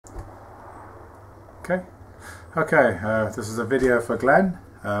Okay, this is a video for Glenn,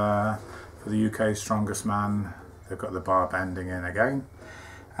 for the UK's strongest man. They've got the bar bending in again,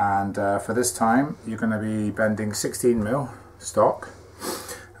 and for this time you're going to be bending 16mm stock,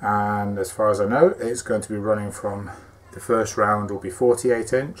 and as far as I know it's going to be running from the first round will be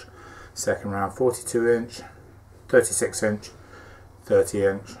 48 inch, second round 42 inch, 36 inch, 30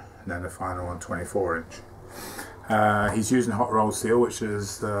 inch, and then the final one 24 inch. He's using hot rolled steel, which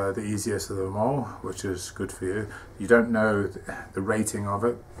is the easiest of them all, which is good for you. You don't know the rating of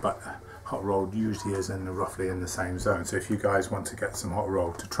it, but hot rolled usually is roughly in the same zone. So if you guys want to get some hot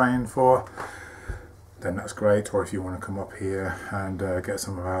rolled to train for, then that's great. Or if you want to come up here and get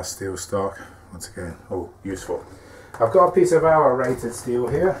some of our steel stock, once again, useful. I've got a piece of our rated steel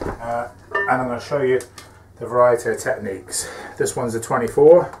here, and I'm going to show you the variety of techniques. This one's a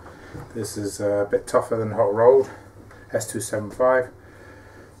 24. This is a bit tougher than hot rolled, S275.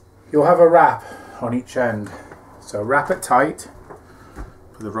 You'll have a wrap on each end, so wrap it tight,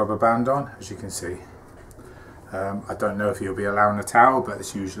 put the rubber band on, as you can see. I don't know if you'll be allowing a towel, but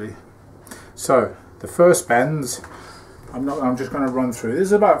it's usually. So the first bends, I'm just going to run through.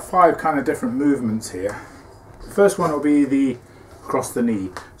 There's about 5 kind of different movements here. The first one will be the across the knee.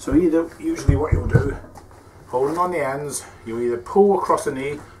 So usually what you'll do, holding on the ends, you'll either pull across the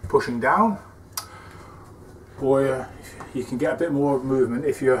knee, pushing down, or you can get a bit more movement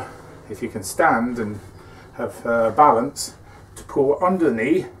if you can stand and have balance to pull under the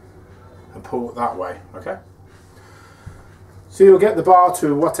knee and pull it that way. Okay, so you'll get the bar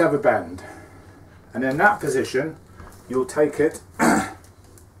to whatever bend, and in that position you'll take it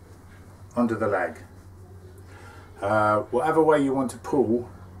under the leg. Whatever way you want to pull,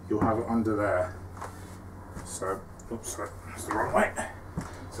 you'll have it under there. So, oops, sorry, that's the wrong way.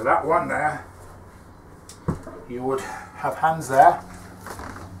 So that one there, you would have hands there.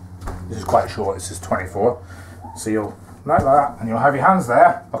 This is quite short, this is 24. So you'll, like that, and you'll have your hands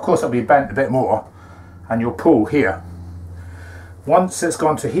there. Of course it'll be bent a bit more, and you'll pull here. Once it's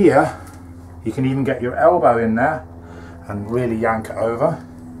gone to here, you can even get your elbow in there and really yank it over.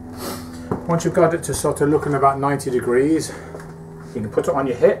 Once you've got it to sort of looking about 90 degrees, you can put it on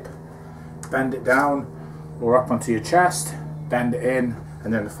your hip, bend it down, or up onto your chest, bend it in,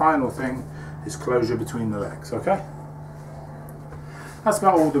 and then the final thing is closure between the legs. Okay, that's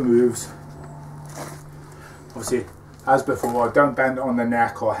about all the moves. Obviously, as before, don't bend it on the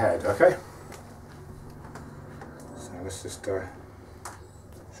neck or head. Okay, so let's just show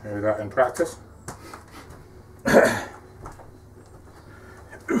you that in practice.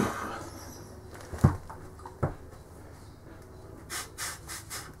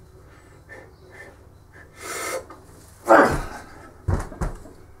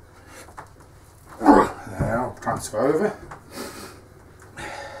 Transfer over.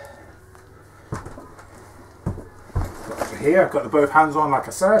 Got here, I've got the both hands on like I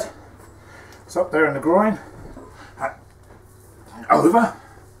said. It's up there in the groin. Over.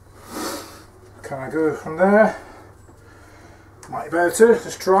 Can I go from there? Might be able to,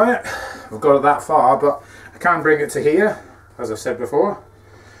 just try it. I've got it that far, but I can bring it to here, as I said before.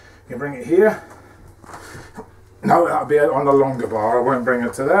 You can bring it here. No, that'll be on the longer bar, I won't bring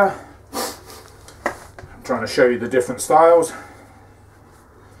it to there. Trying to show you the different styles.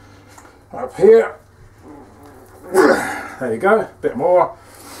 Up here, there you go, a bit more,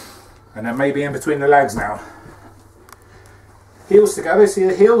 and then maybe in between the legs now. Heels together, see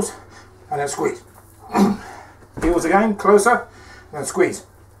the heels, and then squeeze. Heels again, closer, and then squeeze,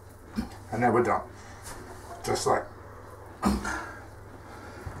 and then we're done. Just like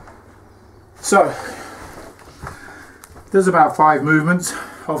so. There's about 5 movements.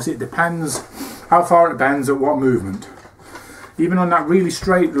 Obviously it depends how far it bends at what movement. Even on that really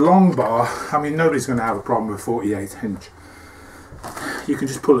straight long bar, I mean, nobody's going to have a problem with 48 inch. You can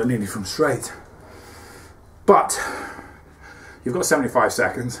just pull it nearly from straight. But you've got 75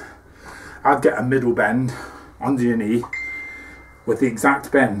 seconds. I'd get a middle bend under your knee with the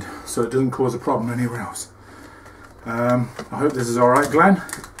exact bend so it doesn't cause a problem anywhere else. I hope this is alright, Glenn.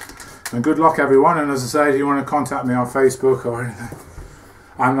 And good luck everyone, and as I say, if you want to contact me on Facebook or anything,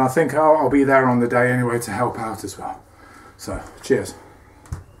 and I think I'll be there on the day anyway to help out as well. So, cheers.